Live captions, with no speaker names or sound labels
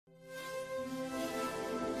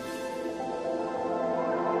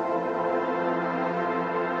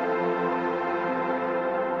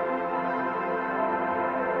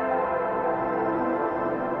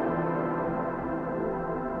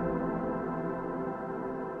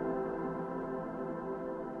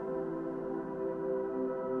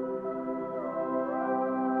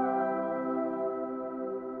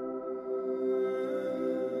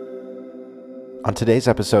On today's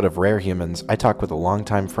episode of Rare Humans, I talk with a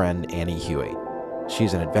longtime friend, Annie Hughey.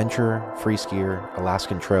 She's an adventurer, free skier,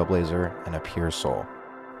 Alaskan trailblazer, and a pure soul.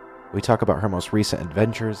 We talk about her most recent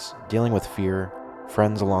adventures, dealing with fear,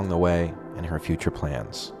 friends along the way, and her future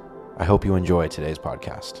plans. I hope you enjoy today's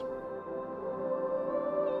podcast.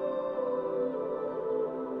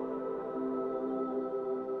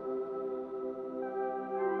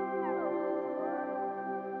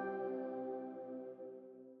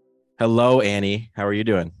 Hello, Annie. How are you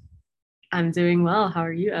doing? I'm doing well. How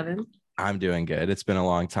are you, Evan? I'm doing good. It's been a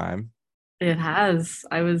long time. It has.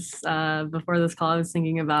 I was before this call, I was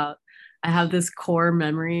thinking about I have this core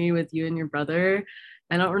memory with you and your brother.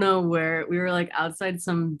 I don't know where we were like outside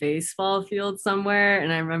some baseball field somewhere,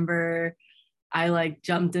 and I remember I like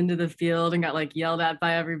jumped into the field and got like yelled at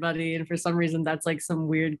by everybody. And for some reason, that's like some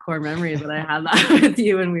weird core memory that I had that with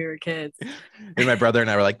you when we were kids. And my brother and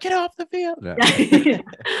I were like, get off the field. No. Yeah.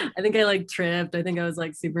 I think I like tripped. I think I was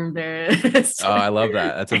like super embarrassed. Oh, I love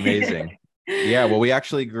that. That's amazing. Yeah, well, we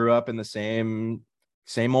actually grew up in the same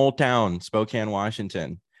old town, Spokane,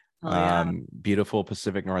 Washington. Oh yeah. Beautiful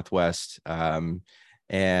Pacific Northwest.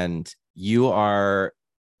 And you are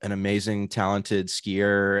an amazing, talented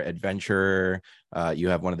skier, adventurer. You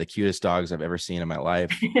have one of the cutest dogs I've ever seen in my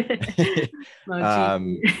life.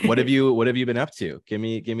 Mochi. What have you been up to? Give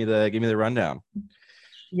me the rundown.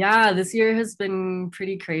 Yeah, this year has been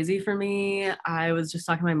pretty crazy for me. I was just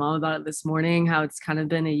talking to my mom about it this morning, how it's kind of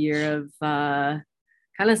been a year of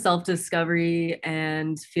kind of self-discovery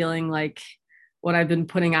and feeling like what I've been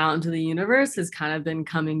putting out into the universe has kind of been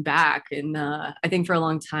coming back. And I think for a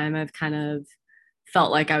long time, I've kind of felt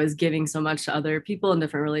like I was giving so much to other people in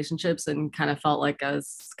different relationships and kind of felt like I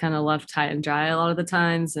was kind of left high and dry a lot of the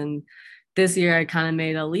times. And this year I kind of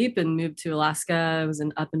made a leap and moved to Alaska. I was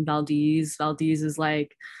up in Valdez. Valdez is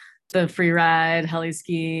like the free ride, heli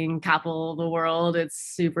skiing capital of the world. It's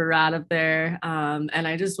super rad up there. And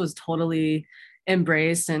I just was totally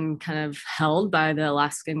embraced and kind of held by the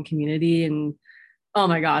Alaskan community. And oh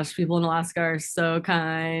my gosh, people in Alaska are so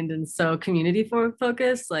kind and so community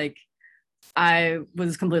focused. Like I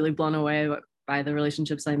was completely blown away by the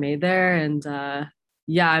relationships I made there. And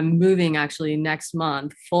yeah, I'm moving actually next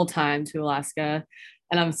month full time to Alaska.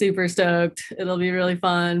 And I'm super stoked. It'll be really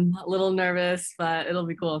fun, a little nervous, but it'll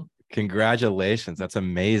be cool. Congratulations. That's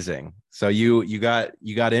amazing. So you got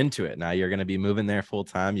into it. Now you're going to be moving there full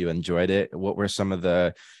time. You enjoyed it. What were some of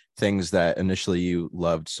the things that initially you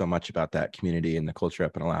loved so much about that community and the culture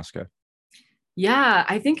up in Alaska? Yeah,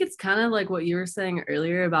 I think it's kind of like what you were saying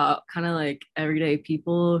earlier about kind of like everyday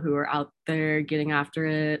people who are out there getting after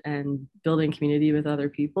it and building community with other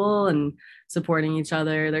people and supporting each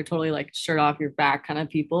other. They're totally like shirt off your back kind of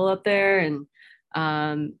people up there. And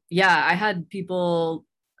yeah, I had people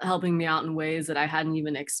helping me out in ways that I hadn't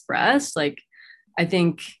even expressed. Like, I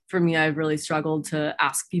think for me, I've really struggled to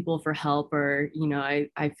ask people for help, or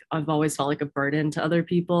I've always felt like a burden to other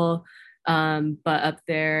people. But up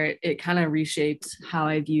there, it kind of reshaped how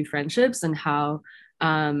I view friendships and how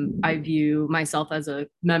I view myself as a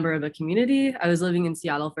member of a community. I was living in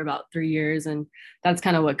Seattle for about 3 years, and that's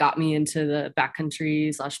kind of what got me into the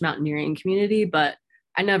backcountry slash mountaineering community. But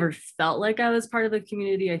I never felt like I was part of the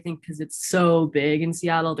community. I think because it's so big in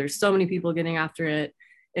Seattle, there's so many people getting after it.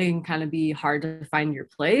 It can kind of be hard to find your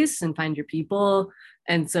place and find your people.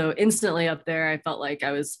 And so instantly up there, I felt like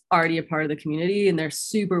I was already a part of the community, and they're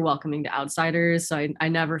super welcoming to outsiders. So I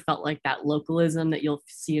never felt like that localism that you'll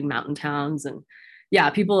see in mountain towns. And yeah,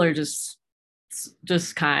 people are just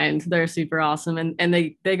kind. They're super awesome. And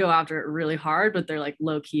they go after it really hard, but they're like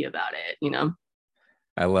low key about it, you know?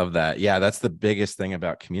 I love that. Yeah, that's the biggest thing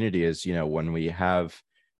about community is, when we have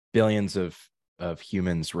billions of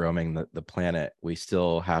humans roaming the planet, we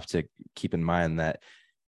still have to keep in mind that,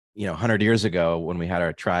 100 years ago when we had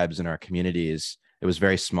our tribes and our communities, it was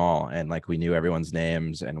very small, and like we knew everyone's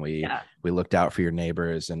names, and we Yeah. we looked out for your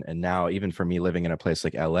neighbors. And now, even for me living in a place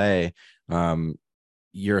like LA,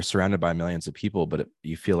 you're surrounded by millions of people, but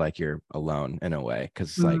you feel like you're alone in a way,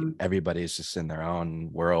 because like Mm. everybody's just in their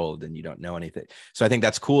own world and you don't know anything. So I think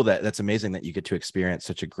that's cool. That's amazing that you get to experience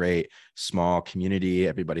such a great small community.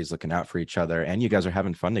 Everybody's looking out for each other, and you guys are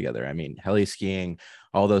having fun together. I mean, heli skiing,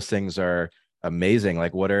 all those things are amazing.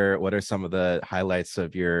 Like, what are some of the highlights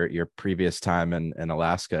of your previous time in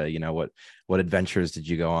Alaska? What adventures did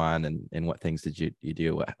you go on, and what things did you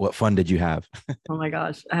do? What fun did you have? Oh my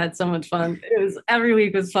gosh, I had so much fun. It was every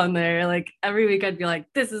week was fun there. Like every week I'd be like,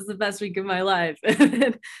 this is the best week of my life. And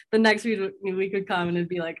then the next week would come and it'd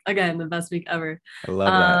be like, again, the best week ever. I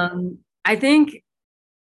love that. I think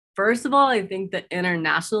first of all, I think the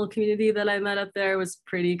international community that I met up there was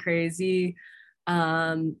pretty crazy.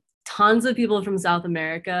 tons of people from South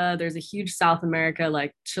America. There's a huge South America,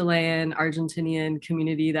 like Chilean, Argentinian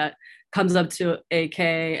community that comes up to AK,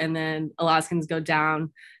 and then Alaskans go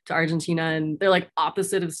down to Argentina, and they're like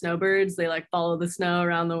opposite of snowbirds. They like follow the snow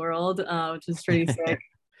around the world, which is pretty sick.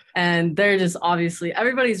 And they're just obviously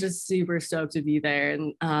everybody's just super stoked to be there.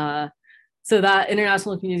 And so that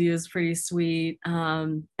international community was pretty sweet.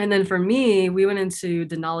 And then for me, we went into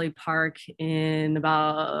Denali Park in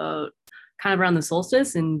about kind of around the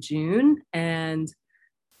solstice in June. And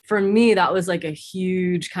for me, that was like a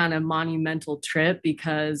huge kind of monumental trip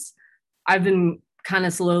because I've been kind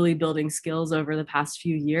of slowly building skills over the past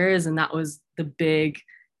few years. And that was the big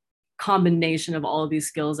combination of all of these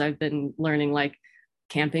skills I've been learning, like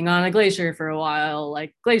camping on a glacier for a while,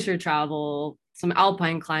 like glacier travel, some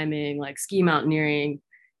alpine climbing, like ski mountaineering,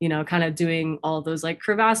 you know, kind of doing all those like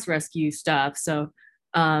crevasse rescue stuff. So,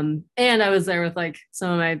 and I was there with like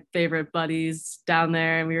some of my favorite buddies down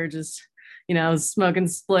there, and we were just, you know, smoking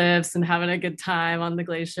spliffs and having a good time on the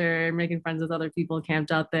glacier and making friends with other people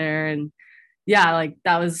camped out there. And yeah, like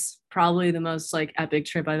that was probably the most like epic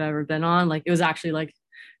trip I've ever been on. Like it was actually like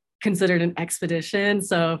considered an expedition.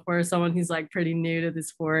 So for someone who's like pretty new to the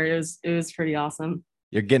sport, it was pretty awesome.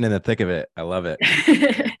 You're getting in the thick of it. I love it.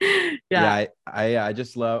 Yeah. Yeah, I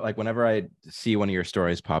just love, like, whenever I see one of your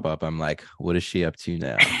stories pop up, I'm like, what is she up to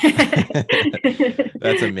now?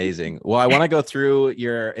 That's amazing. Well, I want to go through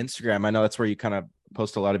your Instagram. I know that's where you kind of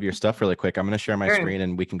post a lot of your stuff really quick. I'm going to share my Sure. screen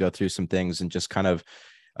and we can go through some things and just kind of,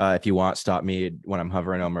 if you want, stop me when I'm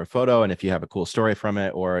hovering over a photo. And if you have a cool story from it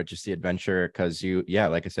or just the adventure, because you, yeah,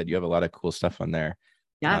 like I said, you have a lot of cool stuff on there.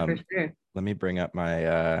 Yeah, for sure. Let me bring up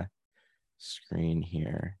my screen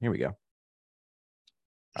here. Here we go.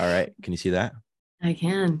 All right. Can you see that? I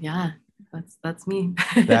can. Yeah. That's me.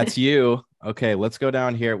 That's you. Okay, let's go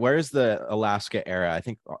down here. Where's the Alaska era? I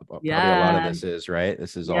think probably a lot of Yeah. this is, right?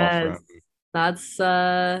 This is all Yes. from.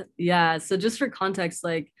 That's yeah. So just for context,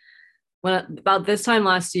 like when about this time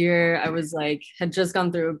last year, I was like had just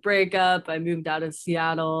gone through a breakup. I moved out of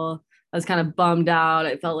Seattle. I was kind of bummed out.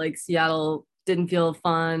 I felt like Seattle didn't feel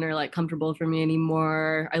fun or like comfortable for me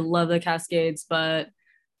anymore. I love the Cascades, but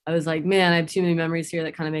I was like, man, I have too many memories here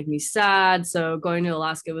that kind of make me sad. So going to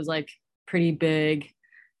Alaska was like pretty big,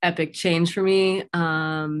 epic change for me.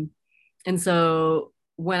 And so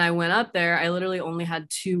when I went up there, I literally only had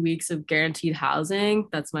 2 weeks of guaranteed housing.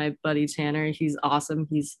 That's my buddy Tanner. He's awesome.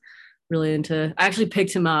 He's really into. I actually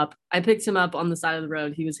picked him up. I picked him up on the side of the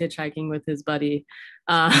road. He was hitchhiking with his buddy.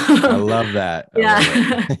 I love that. I Yeah.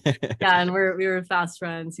 love it. Yeah, and we were fast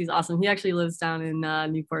friends. He's awesome. He actually lives down in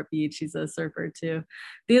Newport Beach. He's a surfer too.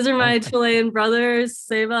 These are my Chilean brothers,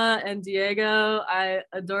 Seba and Diego. I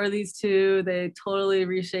adore these two. They totally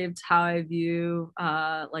reshaped how I view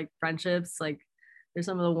like friendships. Like they're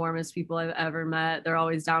some of the warmest people I've ever met. They're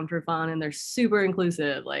always down for fun and they're super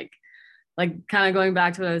inclusive. Like kind of going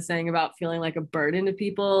back to what I was saying about feeling like a burden to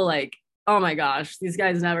people, like, oh my gosh, these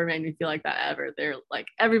guys never made me feel like that ever. They're like,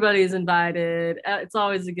 everybody's invited. It's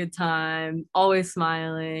always a good time, always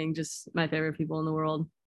smiling, just my favorite people in the world.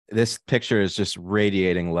 This picture is just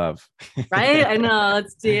radiating love. Right? I know.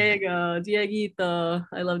 It's Diego, Dieguito.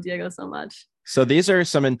 I love Diego so much. So these are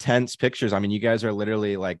some intense pictures. I mean, you guys are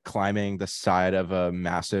literally like climbing the side of a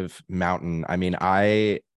massive mountain. I mean,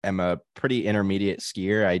 I am a pretty intermediate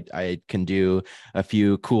skier. I can do a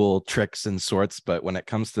few cool tricks and sorts, but when it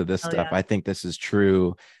comes to this stuff, Yeah. I think this is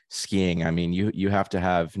true skiing. I mean, you have to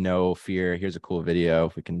have no fear. Here's a cool video.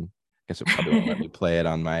 If we can, I guess it probably won't let me play it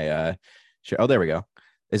on my oh, there we go.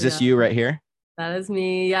 Is this you right here? That is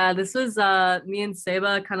me. Yeah, this was me and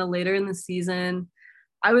Seba kind of later in the season.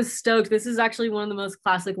 I was stoked. This is actually one of the most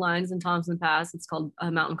classic lines in Thompson Pass. It's called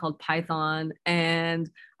a mountain called Python. And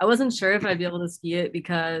I wasn't sure if I'd be able to ski it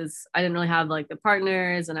because I didn't really have like the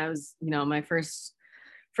partners and I was, you know, my first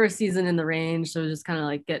season in the range. So just kind of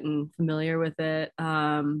like getting familiar with it.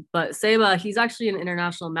 But Seba, he's actually an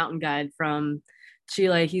international mountain guide from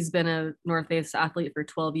Chile. He's been a North Face athlete for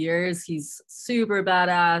 12 years. He's super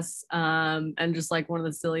badass and just like one of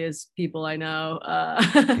the silliest people I know.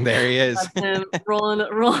 There he is. Him rolling a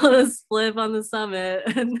spliff on the summit.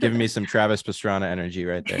 Giving me some Travis Pastrana energy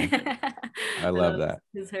right there. I love that.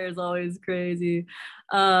 His hair is always crazy.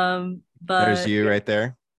 There's But you right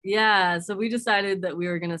there. yeah, so we decided that we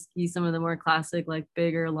were going to ski some of the more classic, like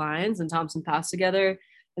bigger lines in Thompson Pass together.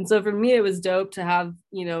 And so for me, it was dope to have,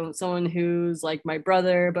 you know, someone who's like my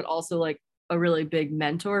brother, but also like a really big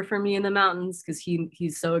mentor for me in the mountains because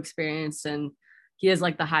he's so experienced and he has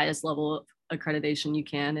like the highest level of accreditation you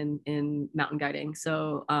can in mountain guiding.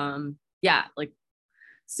 So yeah, like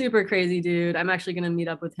super crazy dude. I'm actually gonna meet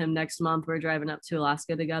up with him next month. We're driving up to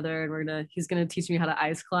Alaska together, and he's gonna teach me how to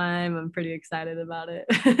ice climb. I'm pretty excited about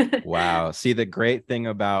it. Wow. See, the great thing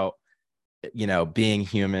about, being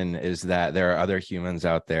human is that there are other humans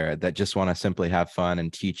out there that just want to simply have fun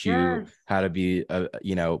and teach you Yes. how to be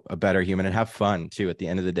a better human and have fun too. At the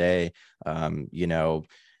end of the day, a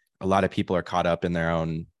lot of people are caught up in their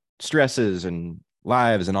own stresses and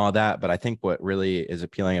lives and all that. But I think what really is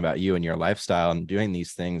appealing about you and your lifestyle and doing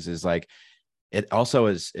these things is like, it also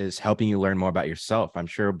is helping you learn more about yourself. I'm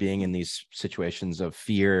sure being in these situations of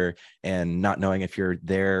fear and not knowing if you're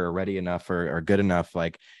there or ready enough or good enough,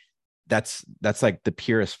 like that's like the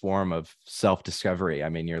purest form of self-discovery. I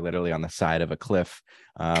mean, you're literally on the side of a cliff,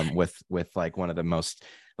 with like one of the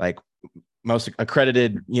like most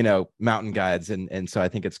accredited, mountain guides. And so I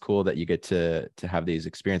think it's cool that you get to have these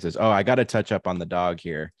experiences. Oh, I got to touch up on the dog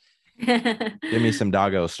here. Give me some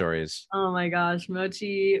doggo stories. Oh my gosh,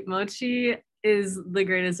 Mochi is the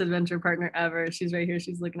greatest adventure partner ever. She's right here.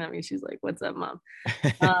 She's looking at me. She's like, "What's up, mom?"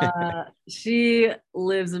 She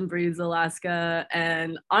lives and breathes Alaska.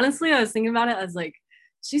 And honestly, I was thinking about it as like,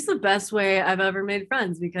 she's the best way I've ever made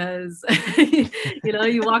friends because,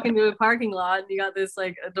 you walk into a parking lot and you got this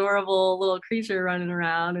like adorable little creature running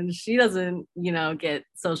around, and she doesn't, get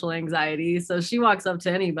social anxiety. So she walks up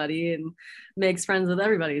to anybody and makes friends with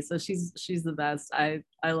everybody. So she's the best. I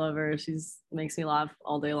love her. She's makes me laugh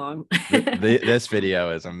all day long. This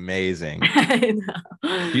video is amazing. I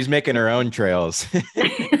know. She's making her own trails.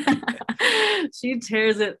 She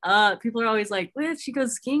tears it up. People are always like, "Wait, she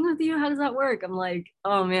goes skiing with you? How does that work?" I'm like,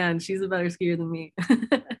 "Oh man, she's a better skier than me."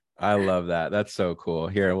 I love that. That's so cool.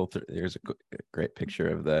 Here, here's a great picture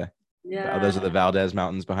of those are the Yeah. Valdez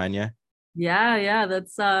Mountains behind you. Yeah.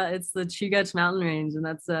 That's it's the Chugach Mountain Range, and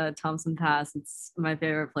that's Thompson Pass. It's my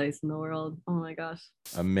favorite place in the world. Oh my gosh.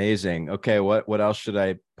 Amazing. Okay, what else should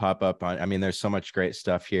I pop up on? I mean, there's so much great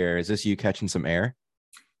stuff here. Is this you catching some air?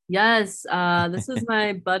 Yes, this is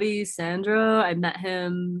my buddy Sandro. I met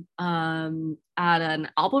him at an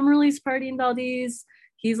album release party in Valdez.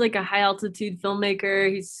 He's like a high altitude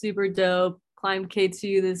filmmaker. He's super dope. Climbed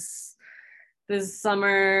K2 this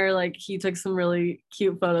summer. Like he took some really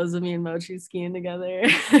cute photos of me and Mochi skiing together.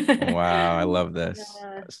 Wow, I love this.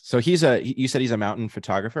 Yeah. So you said he's a mountain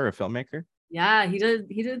photographer, a filmmaker? Yeah, he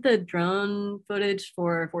did the drone footage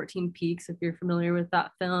for 14 Peaks, if you're familiar with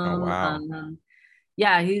that Oh, film. wow.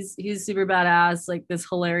 Yeah, he's super badass, like this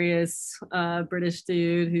hilarious British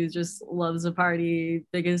dude who just loves a party,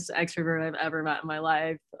 biggest extrovert I've ever met in my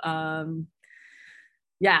life.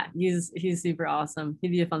 Yeah, he's super awesome.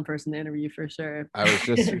 He'd be a fun person to interview for sure. I was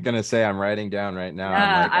just gonna say I'm writing down right now. I'm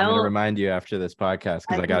Yeah, like, I'm gonna remind you after this podcast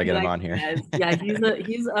because I gotta get him on here. Yeah,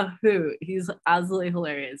 he's a hoot. He's absolutely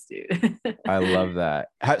hilarious, dude. I love that.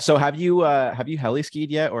 So have you heli skied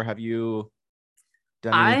yet, or have you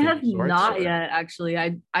done I anything of have sorts? not Or? yet actually.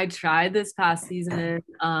 I tried this past season,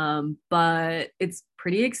 but it's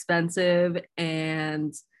pretty expensive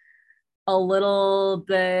and a little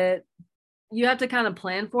bit, you have to kind of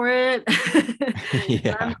plan for it.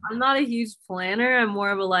 Yeah. I'm not a huge planner. I'm more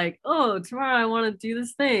of a like, oh, tomorrow I want to do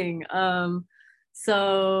this thing.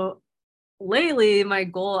 So lately my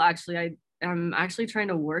goal actually, I'm actually trying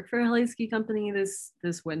to work for a heli ski company this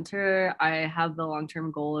winter. I have the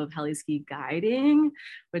long-term goal of heli ski guiding,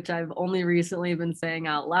 which I've only recently been saying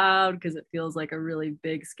out loud because it feels like a really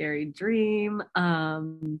big scary dream.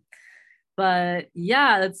 But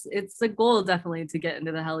yeah, it's a goal definitely to get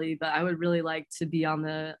into the heli, but I would really like to be on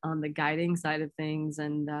the guiding side of things,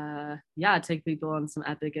 and yeah, take people on some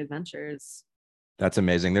epic adventures. That's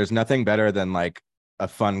amazing. There's nothing better than like a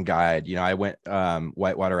fun guide. I went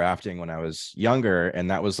whitewater rafting when I was younger, and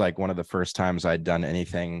that was like one of the first times I'd done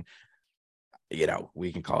anything,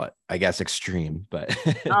 we can call it, I guess, extreme, but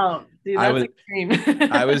Oh dude, I that's was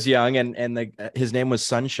extreme. I was young, and his name was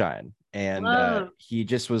Sunshine, and Whoa. he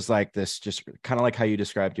just was like this, just kind of like how you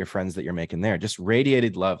described your friends that you're making there, just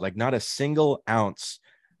radiated love, like not a single ounce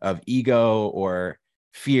of ego or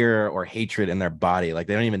fear or hatred in their body. Like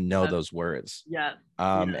they don't even know those words. Yeah,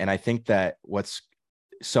 yeah, And I think that what's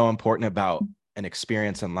so important about an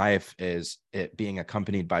experience in life is it being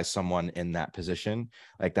accompanied by someone in that position.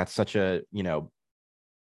 Like that's such a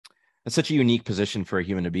unique position for a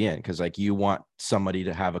human to be in, because like you want somebody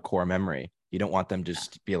to have a core memory. You don't want them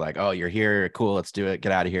just to be like, oh, you're here, cool, let's do it,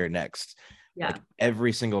 get out of here next. yeah. Like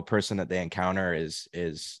every single person that they encounter is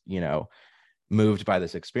moved by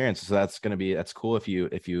this experience. So that's cool if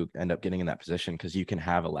you end up getting in that position, because you can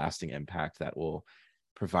have a lasting impact that will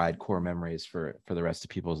provide core memories for the rest of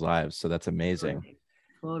people's lives. So that's amazing.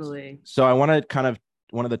 Totally. So I want to kind of,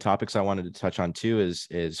 one of the topics I wanted to touch on too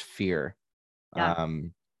is fear. Yeah.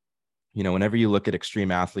 whenever you look at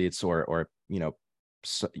extreme athletes or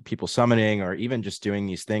people summiting or even just doing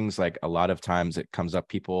these things, like a lot of times it comes up,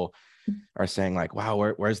 people are saying like,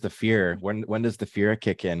 wow, where's the fear? When does the fear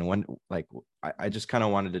kick in? When, like, I just kind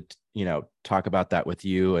of wanted to, talk about that with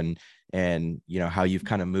you, and how you've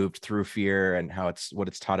kind of moved through fear and how what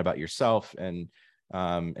it's taught about yourself and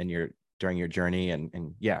your during your journey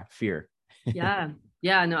and yeah, fear. Yeah.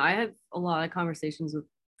 Yeah. No, I have a lot of conversations with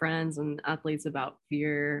friends and athletes about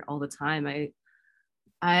fear all the time.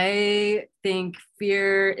 I think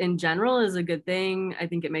fear in general is a good thing. I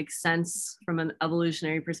think it makes sense from an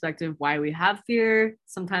evolutionary perspective why we have fear.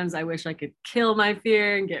 Sometimes I wish I could kill my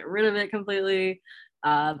fear and get rid of it completely.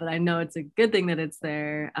 But I know it's a good thing that it's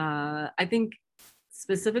there. I think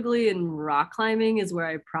specifically in rock climbing is where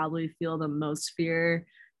I probably feel the most fear,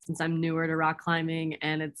 since I'm newer to rock climbing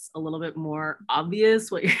and it's a little bit more obvious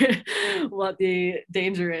what the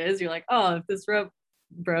danger is. You're like, oh, if this rope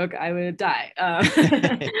broke, I would die.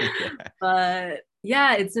 Yeah. But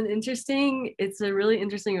yeah, it's a really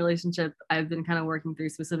interesting relationship I've been kind of working through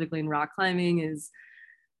specifically in rock climbing, is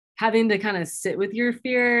having to kind of sit with your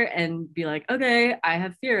fear and be like, okay, I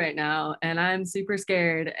have fear right now and I'm super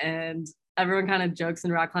scared. And everyone kind of jokes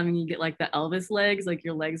in rock climbing, you get like the Elvis legs, like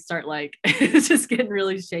your legs start like just getting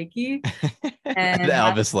really shaky. The And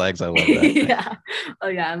Elvis legs, I love that. yeah. Oh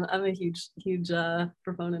yeah, I'm a huge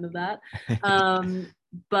proponent of that.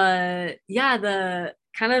 But yeah, the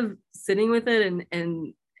kind of sitting with it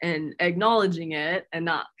and acknowledging it and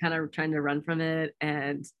not kind of trying to run from it,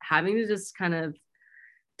 and having to just kind of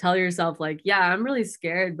tell yourself like, yeah, I'm really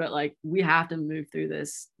scared, but like we have to move through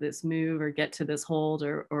this move or get to this hold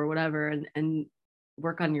or whatever, and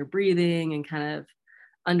work on your breathing and kind of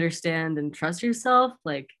understand and trust yourself.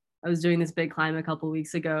 Like I was doing this big climb a couple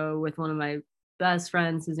weeks ago with one of my best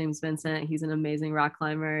friends. His name's Vincent. He's an amazing rock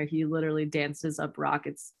climber. He literally dances up rock.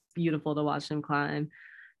 It's beautiful to watch him climb.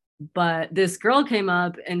 But this girl came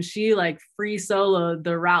up and she like free soloed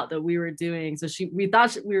the route that we were doing. So we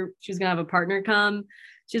thought she was gonna have a partner come.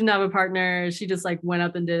 She didn't have a partner. She just like went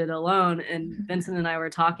up and did it alone. And Vincent and I were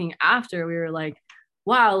talking after. We were like,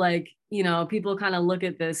 wow, like, people kind of look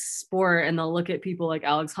at this sport and they'll look at people like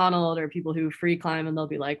Alex Honnold or people who free climb and they'll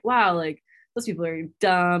be like, wow, like those people are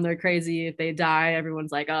dumb, they're crazy. If they die,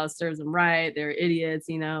 everyone's like, oh, serves them right, they're idiots,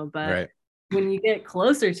 But Right. when you get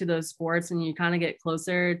closer to those sports and you kind of get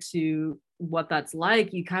closer to what that's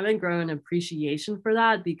like, you kind of grow an appreciation for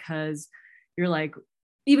that, because you're like,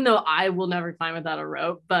 even though I will never climb without a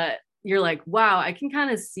rope, but you're like, wow, I can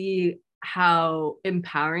kind of see how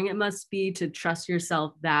empowering it must be to trust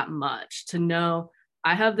yourself that much, to know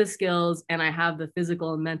I have the skills and I have the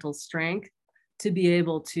physical and mental strength to be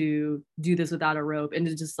able to do this without a rope and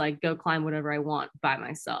to just like go climb whatever I want by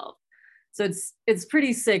myself. So it's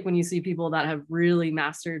pretty sick when you see people that have really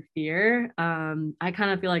mastered fear. I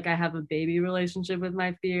kind of feel like I have a baby relationship with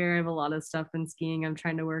my fear. I have a lot of stuff in skiing I'm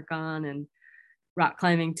trying to work on, and rock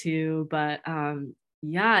climbing too. But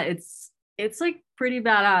yeah, it's like pretty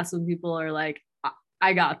badass when people are like,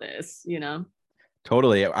 I got this.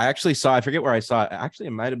 Totally. I actually saw, I forget where I saw it. Actually,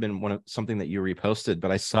 it might have been something that you reposted,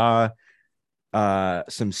 but I saw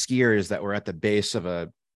some skiers that were at the base of a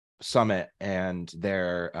summit, and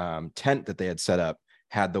their tent that they had set up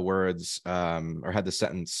had the words or had the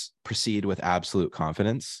sentence, proceed with absolute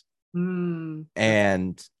confidence.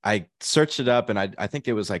 And I searched it up, and I think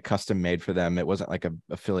it was like custom made for them. It wasn't like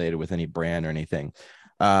affiliated with any brand or anything.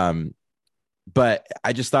 But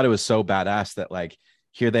I just thought it was so badass that like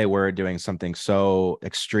here they were doing something so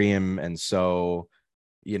extreme and so,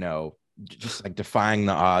 just like defying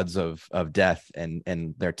the odds of death,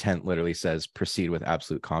 and their tent literally says proceed with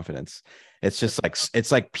absolute confidence. It's just like,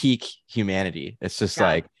 it's like peak humanity. It's just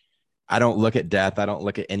like, I don't look at death, I don't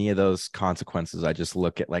look at any of those consequences. I just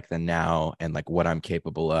look at like the now and like what I'm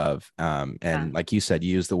capable of. And like you said,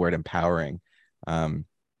 you use the word empowering.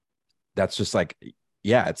 That's just like,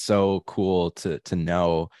 yeah, it's so cool to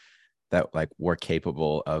know that like we're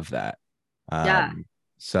capable of that.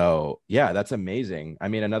 So yeah, that's amazing. I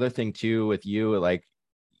mean, another thing too with you, like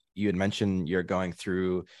you had mentioned, you're going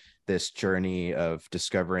through this journey of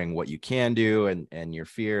discovering what you can do and your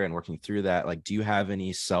fear and working through that. Like, do you have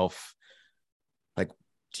any like,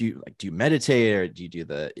 do you meditate, or do you do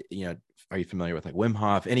are you familiar with like Wim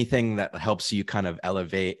Hof, anything that helps you kind of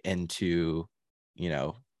elevate into,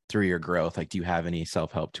 through your growth? Like, do you have any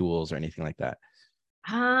self-help tools or anything like that?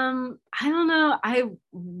 I don't know. I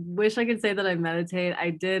wish I could say that I meditate. I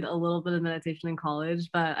did a little bit of meditation in college,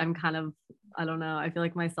 but I don't know. I feel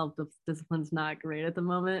like my self-discipline's not great at the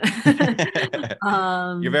moment.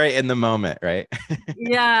 You're very in the moment, right?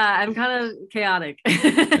 Yeah, I'm kind of chaotic.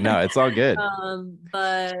 No, it's all good.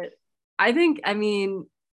 But I think, I mean,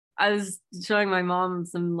 I was showing my mom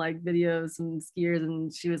some like videos, some skiers,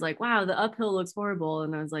 and she was like, wow, the uphill looks horrible.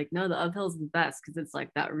 And I was like, no, the uphill's the best because it's like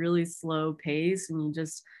that really slow pace and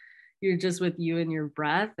you're just with you and your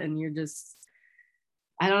breath and you're just,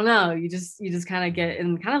 I don't know, you just kind of get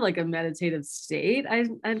in kind of like a meditative state,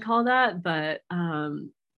 I'd call that. But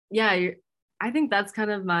yeah, I think that's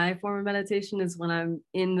kind of my form of meditation is when I'm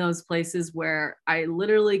in those places where I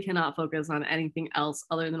literally cannot focus on anything else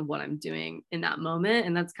other than what I'm doing in that moment.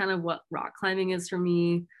 And that's kind of what rock climbing is for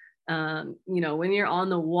me. You know, when you're on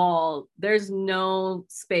the wall, there's no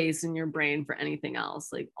space in your brain for anything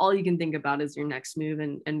else. Like all you can think about is your next move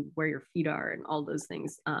and where your feet are and all those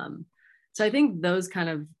things. So I think those kind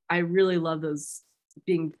of, I really love those,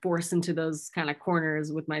 being forced into those kind of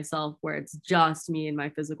corners with myself where it's just me and my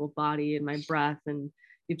physical body and my breath, and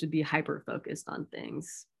you have to be hyper focused on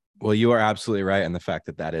things. Well, you are absolutely right in the fact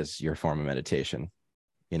that that is your form of meditation.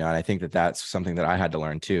 You know, and I think that that's something that I had to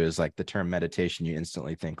learn too, is like the term meditation, you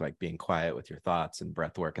instantly think like being quiet with your thoughts and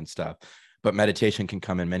breath work and stuff. But meditation can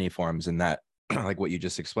come in many forms, and that like what you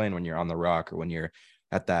just explained, when you're on the rock or when you're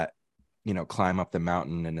at that, you know, climb up the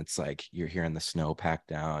mountain and it's like you're hearing the snow pack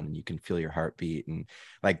down and you can feel your heartbeat, and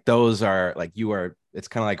like those are like, you are, it's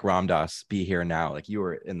kind of like Ram Dass, be here now, like you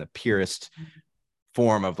are in the purest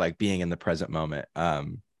form of like being in the present moment.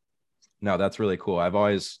 No, that's really cool. I've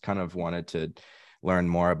always kind of wanted to learn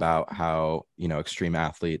more about how, you know, extreme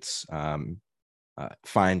athletes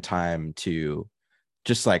find time to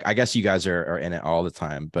just like, I guess you guys are in it all the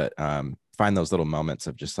time, but find those little moments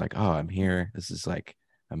of just like, oh, I'm here, this is like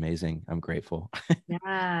amazing, I'm grateful.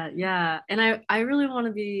 Yeah, yeah. And I really want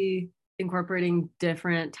to be incorporating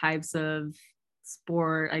different types of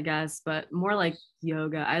sport, I guess, but more like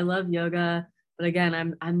yoga. I love yoga, but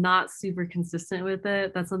again, I'm not super consistent with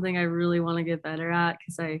it. That's something I really want to get better at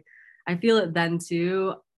because I feel it then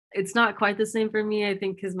too. It's not quite the same for me, I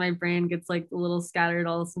think, because my brain gets like a little scattered.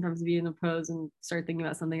 I'll sometimes be in a pose and start thinking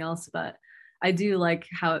about something else, but I do like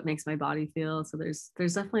how it makes my body feel. So there's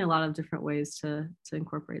definitely a lot of different ways to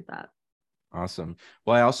incorporate that. Awesome.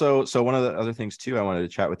 Well, I also, so one of the other things too I wanted to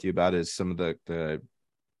chat with you about is some of the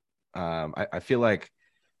I feel like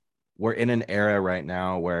we're in an era right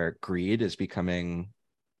now where greed is becoming,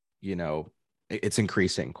 you know, it's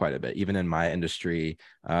increasing quite a bit. Even in my industry,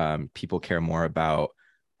 people care more about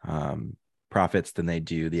um, profits than they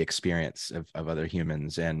do the experience of other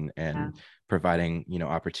humans, Yeah. and providing, you know,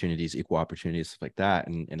 opportunities, equal opportunities, stuff like that.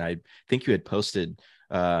 And I think you had posted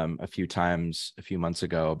a few times a few months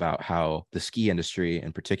ago about how the ski industry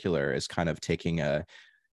in particular is kind of taking a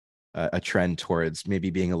trend towards maybe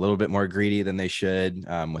being a little bit more greedy than they should,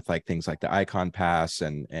 with like things like the Icon Pass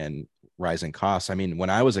and rising costs. I mean, when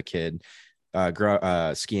I was a kid,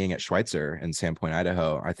 skiing at Schweitzer in Sandpoint,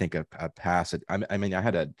 Idaho, I think a pass. I mean, I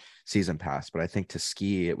had a season pass, but I think to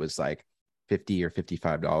ski it was like $50 or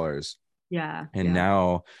 $55. Yeah. And Yeah.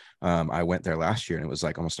 now, I went there last year and it was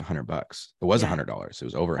like almost $100. It was Yeah. $100. It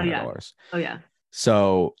was over Oh yeah. $100. Oh yeah.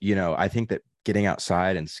 So, you know, I think that getting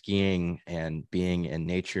outside and skiing and being in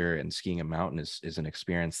nature and skiing a mountain is an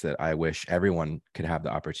experience that I wish everyone could have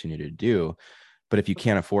the opportunity to do. But if you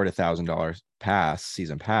can't afford $1,000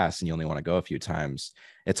 season pass, and you only want to go a few times,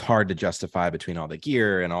 it's hard to justify between all the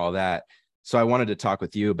gear and all that. So I wanted to talk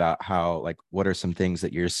with you about how, like, what are some things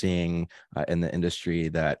that you're seeing in the industry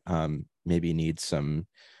that maybe need some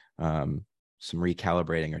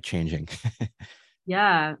recalibrating or changing.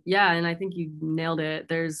 Yeah. Yeah. And I think you nailed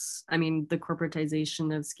it. I mean, the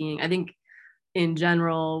corporatization of skiing. I think in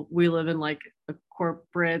general, we live in like a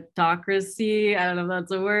corporatocracy. I don't know if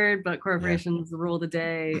that's a word, but Yeah. corporations rule the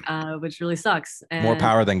day, which really sucks. More And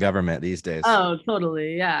power than government these days. oh,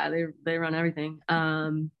 totally. Yeah, they run everything.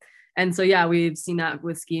 And so yeah, we've seen that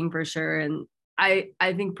with skiing for sure. And I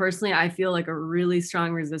think personally, I feel like a really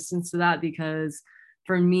strong resistance to that because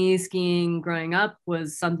for me, skiing growing up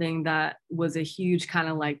was something that was a huge kind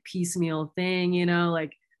of like piecemeal thing, you know,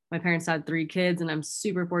 like my parents had 3 kids and I'm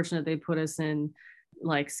super fortunate they put us in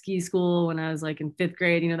like ski school when I was like in 5th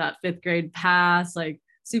grade, you know, that 5th grade pass, like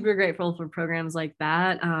super grateful for programs like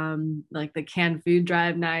that. Like the canned food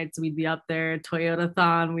drive nights, we'd be up there, Toyota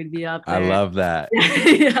Thon, we'd be up I there. love that.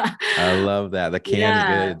 Yeah. I love that. The canned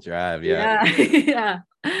Yeah. good drive. Yeah. Yeah.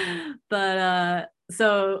 Yeah. But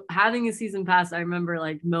so having a season pass, I remember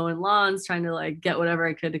like mowing lawns, trying to like get whatever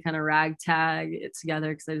I could to kind of ragtag it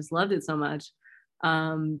together because I just loved it so much.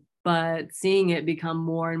 But seeing it become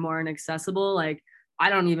more and more inaccessible, like I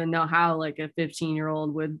don't even know how like a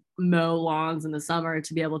 15-year-old would mow lawns in the summer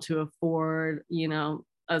to be able to afford, you know,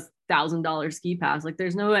 $1,000 ski pass. Like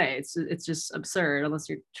there's no way. It's just absurd unless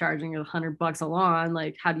you're charging $100 a lawn.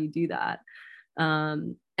 Like how do you do that?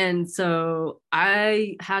 And so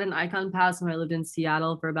I had an icon pass when I lived in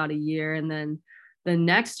Seattle for about a year. And then the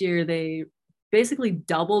next year, they basically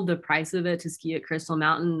doubled the price of it to ski at Crystal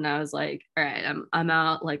Mountain. And I was like, all right, I'm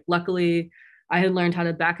out. Like, luckily, I had learned how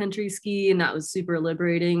to backcountry ski, and that was super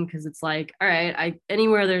liberating because it's like, all right,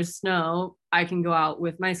 anywhere there's snow, I can go out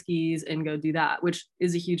with my skis and go do that, which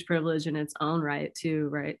is a huge privilege in its own right, too,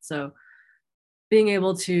 right? So being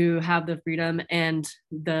able to have the freedom and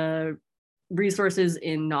the resources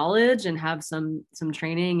in knowledge and have some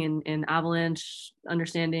training in avalanche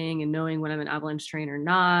understanding and knowing when I'm an avalanche trainer or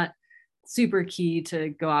not, super key to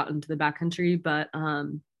go out into the backcountry. But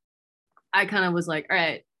I kind of was like, all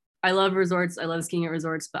right, I love resorts, I love skiing at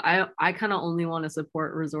resorts, but I kind of only want to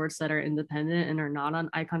support resorts that are independent and are not on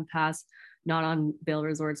Icon Pass, not on Vail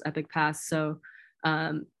Resorts Epic Pass. So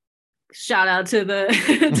shout out to the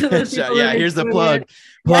to the people Yeah, that are here's the doing plug. it.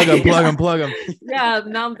 Plug Yeah, them, plug yeah. them, plug them. Yeah,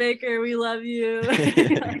 Mount Baker, we love you.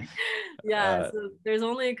 Yeah, so there's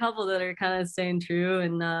only a couple that are kind of staying true,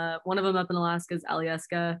 and one of them up in Alaska is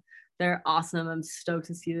Alyeska. They're awesome. I'm stoked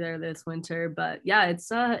to see there this winter. But yeah,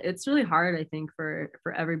 it's really hard, I think, for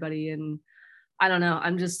everybody. And I don't know.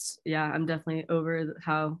 I'm definitely over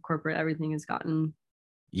how corporate everything has gotten.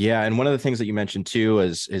 Yeah, and one of the things that you mentioned too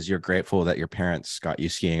is you're grateful that your parents got you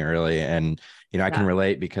skiing early, and I can Yeah.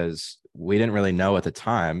 relate because we didn't really know at the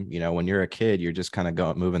time. When you're a kid, you're just kind of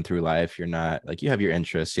going moving through life. You're not like, you have your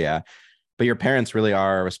interests, yeah, but your parents really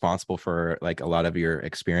are responsible for like a lot of your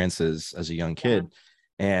experiences as a young Yeah. kid.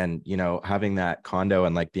 And having that condo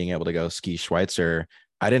and like being able to go ski Schweitzer,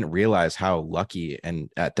 I didn't realize how lucky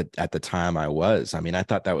and at the time I was. I mean, I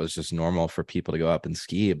thought that was just normal for people to go up and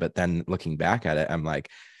ski, but then looking back at it, I'm like,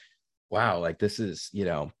 wow, like this is,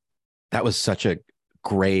 that was such a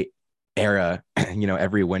great era,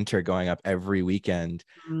 every winter going up every weekend.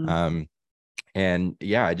 Mm. Um, and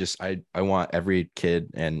yeah, I want every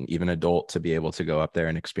kid and even adult to be able to go up there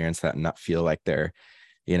and experience that and not feel like they're,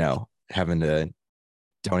 having to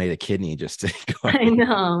donate a kidney just to go up I and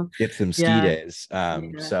know. get some ski Yeah. days. Yeah.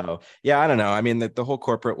 So yeah, I don't know. I mean, the whole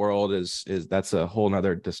corporate world is that's a whole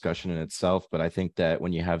nother discussion in itself. But I think that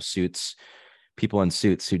when you have people in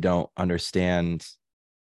suits who don't understand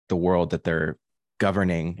the world that they're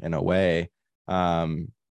governing in a way,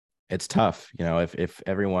 it's tough. If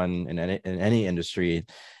everyone in any industry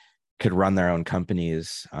could run their own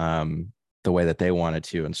companies the way that they wanted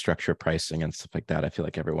to and structure pricing and stuff like that, I feel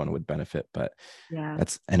like everyone would benefit. But Yeah.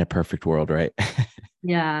 that's in a perfect world, right?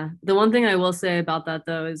 Yeah. The one thing I will say about that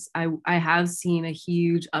though is I have seen a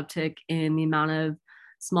huge uptick in the amount of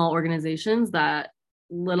small organizations that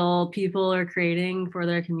little people are creating for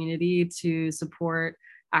their community to support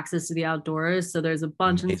access to the outdoors. So there's a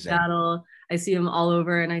bunch in Amazing. Seattle. I see them all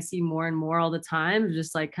over, and I see more and more all the time,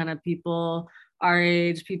 just like kind of people our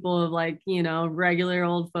age, people of like, regular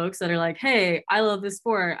old folks that are like, hey, I love this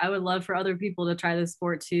sport. I would love for other people to try this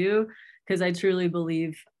sport too. Cause I truly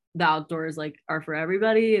believe the outdoors like are for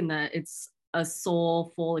everybody, and that it's a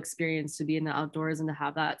soulful experience to be in the outdoors and to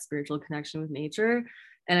have that spiritual connection with nature.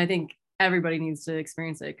 And I think everybody needs to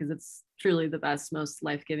experience it because it's truly the best, most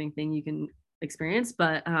life-giving thing you can experience.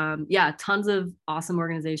 But yeah, tons of awesome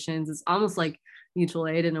organizations. It's almost like mutual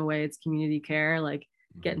aid in a way. It's community care, like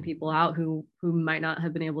getting people out who might not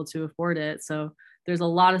have been able to afford it. So there's a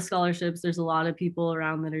lot of scholarships, there's a lot of people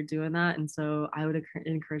around that are doing that. And so I would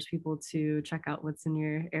encourage people to check out what's in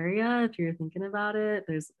your area if you're thinking about it.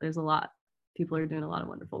 There's a lot. People are doing a lot of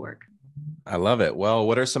wonderful work. I love it. Well,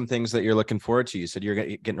 what are some things that you're looking forward to? You said you're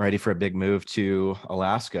getting ready for a big move to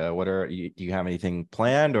Alaska. Do you have anything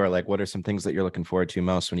planned, or like what are some things that you're looking forward to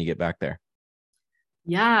most when you get back there?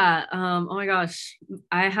 Yeah. Oh my gosh.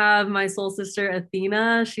 I have my soul sister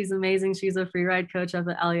Athena. She's amazing. She's a free ride coach up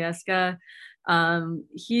at Alyeska.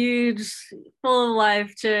 Huge, full of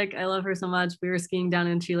life chick. I love her so much. We were skiing down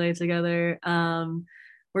in Chile together.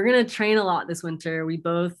 We're gonna train a lot this winter. We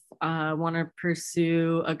both want to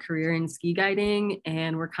pursue a career in ski guiding,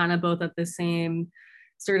 and we're kind of both at the same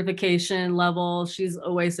certification level. She's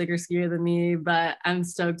a way sicker skier than me, but I'm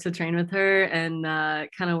stoked to train with her and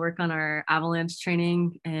kind of work on our avalanche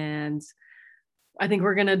training. And I think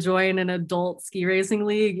we're going to join an adult ski racing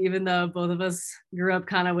league, even though both of us grew up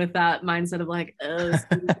kind of with that mindset of like, oh,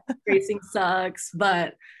 ski racing sucks.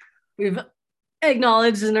 But we've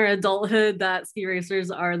acknowledged in our adulthood that ski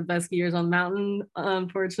racers are the best skiers on the mountain,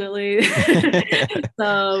 unfortunately.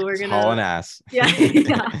 So we're Just gonna, hauling ass. yeah,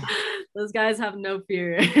 yeah. Those guys have no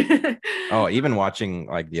fear. Oh, even watching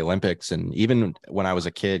like the Olympics, and even when I was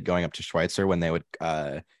a kid going up to Schweitzer when they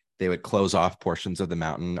would close off portions of the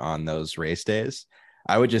mountain on those race days,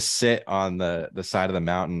 I would just sit on the side of the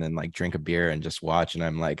mountain and like drink a beer and just watch. And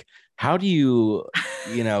I'm like, how do you,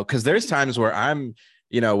 because there's times where I'm,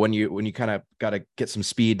 when you kind of got to get some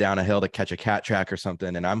speed down a hill to catch a cat track or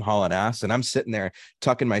something, and I'm hauling ass and I'm sitting there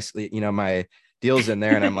tucking my deals in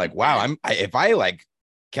there, and I'm like, wow, if I like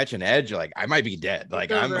catch an edge, like I might be dead. It's Like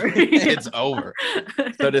over. it's over.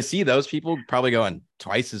 So to see those people probably going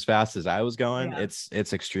twice as fast as I was going, Yeah.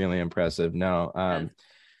 it's extremely impressive. No, Yes.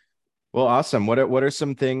 well, awesome. What are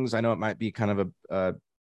some things? I know it might be kind of a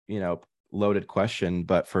you know loaded question,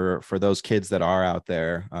 but for those kids that are out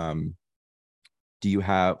there, do you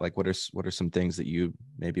have like what are some things that you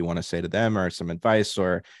maybe want to say to them, or some advice,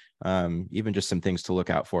 or even just some things to look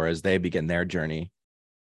out for as they begin their journey?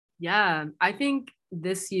 Yeah, I think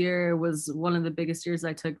this year was one of the biggest years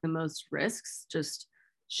I took the most risks, just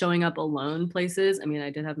showing up alone places. I mean, I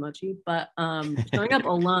did have Mochi, but showing up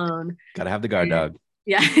alone. Got to have the guard And dog.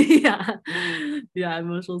 yeah, yeah, yeah,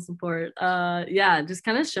 emotional support. Yeah, just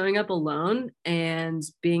kind of showing up alone and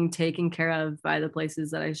being taken care of by the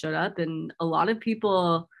places that I showed up. And a lot of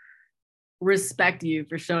people respect you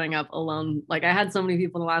for showing up alone. Like I had so many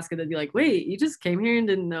people in Alaska that'd be like, wait, you just came here and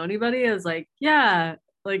didn't know anybody? I was like, yeah.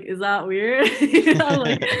 Like, is that weird?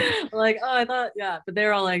 Like, oh, I thought, yeah. But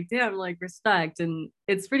they're all like, damn, like respect. And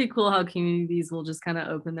it's pretty cool how communities will just kind of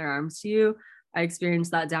open their arms to you. I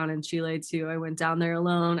experienced that down in Chile too. I went down there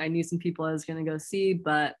alone. I knew some people I was gonna go see,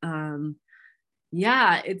 but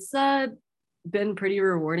yeah, it's been pretty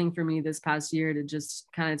rewarding for me this past year to just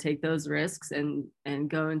kind of take those risks and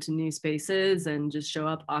go into new spaces and just show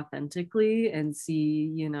up authentically and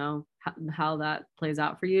see, how that plays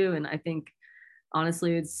out for you. And I think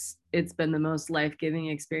honestly it's been the most life-giving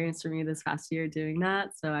experience for me this past year doing that.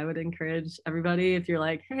 So I would encourage everybody, if you're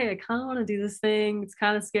like, hey, I kind of want to do this thing, it's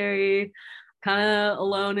kind of scary, kind of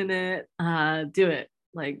alone in it, do it.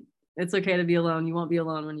 Like, it's okay to be alone. You won't be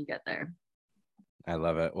alone when you get there. I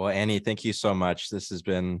love it. Well, Annie, thank you so much. This has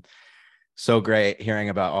been so great hearing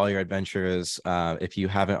about all your adventures. If you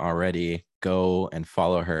haven't already, go and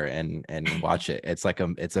follow her and watch it.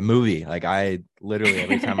 It's a movie. Like I literally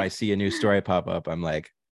every time I see a new story pop up, I'm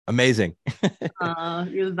like, amazing.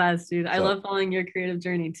 You're the best, dude. I So love following your creative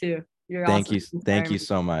journey too. You're thank awesome. you. You Thank inspire you me.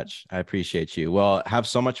 so much. I appreciate you. Well, have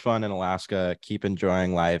so much fun in Alaska. Keep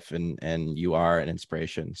enjoying life, and you are an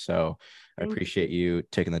inspiration. So I Thank appreciate you. you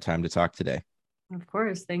taking the time to talk today. Of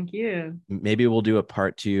course. Thank you. Maybe we'll do a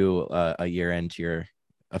part two a year into your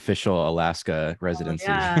official Alaska Oh residency.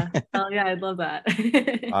 yeah. Oh yeah, I'd love that.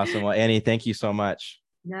 Awesome. Well, Annie, thank you so much.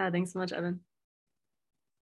 Yeah, thanks so much, Evan.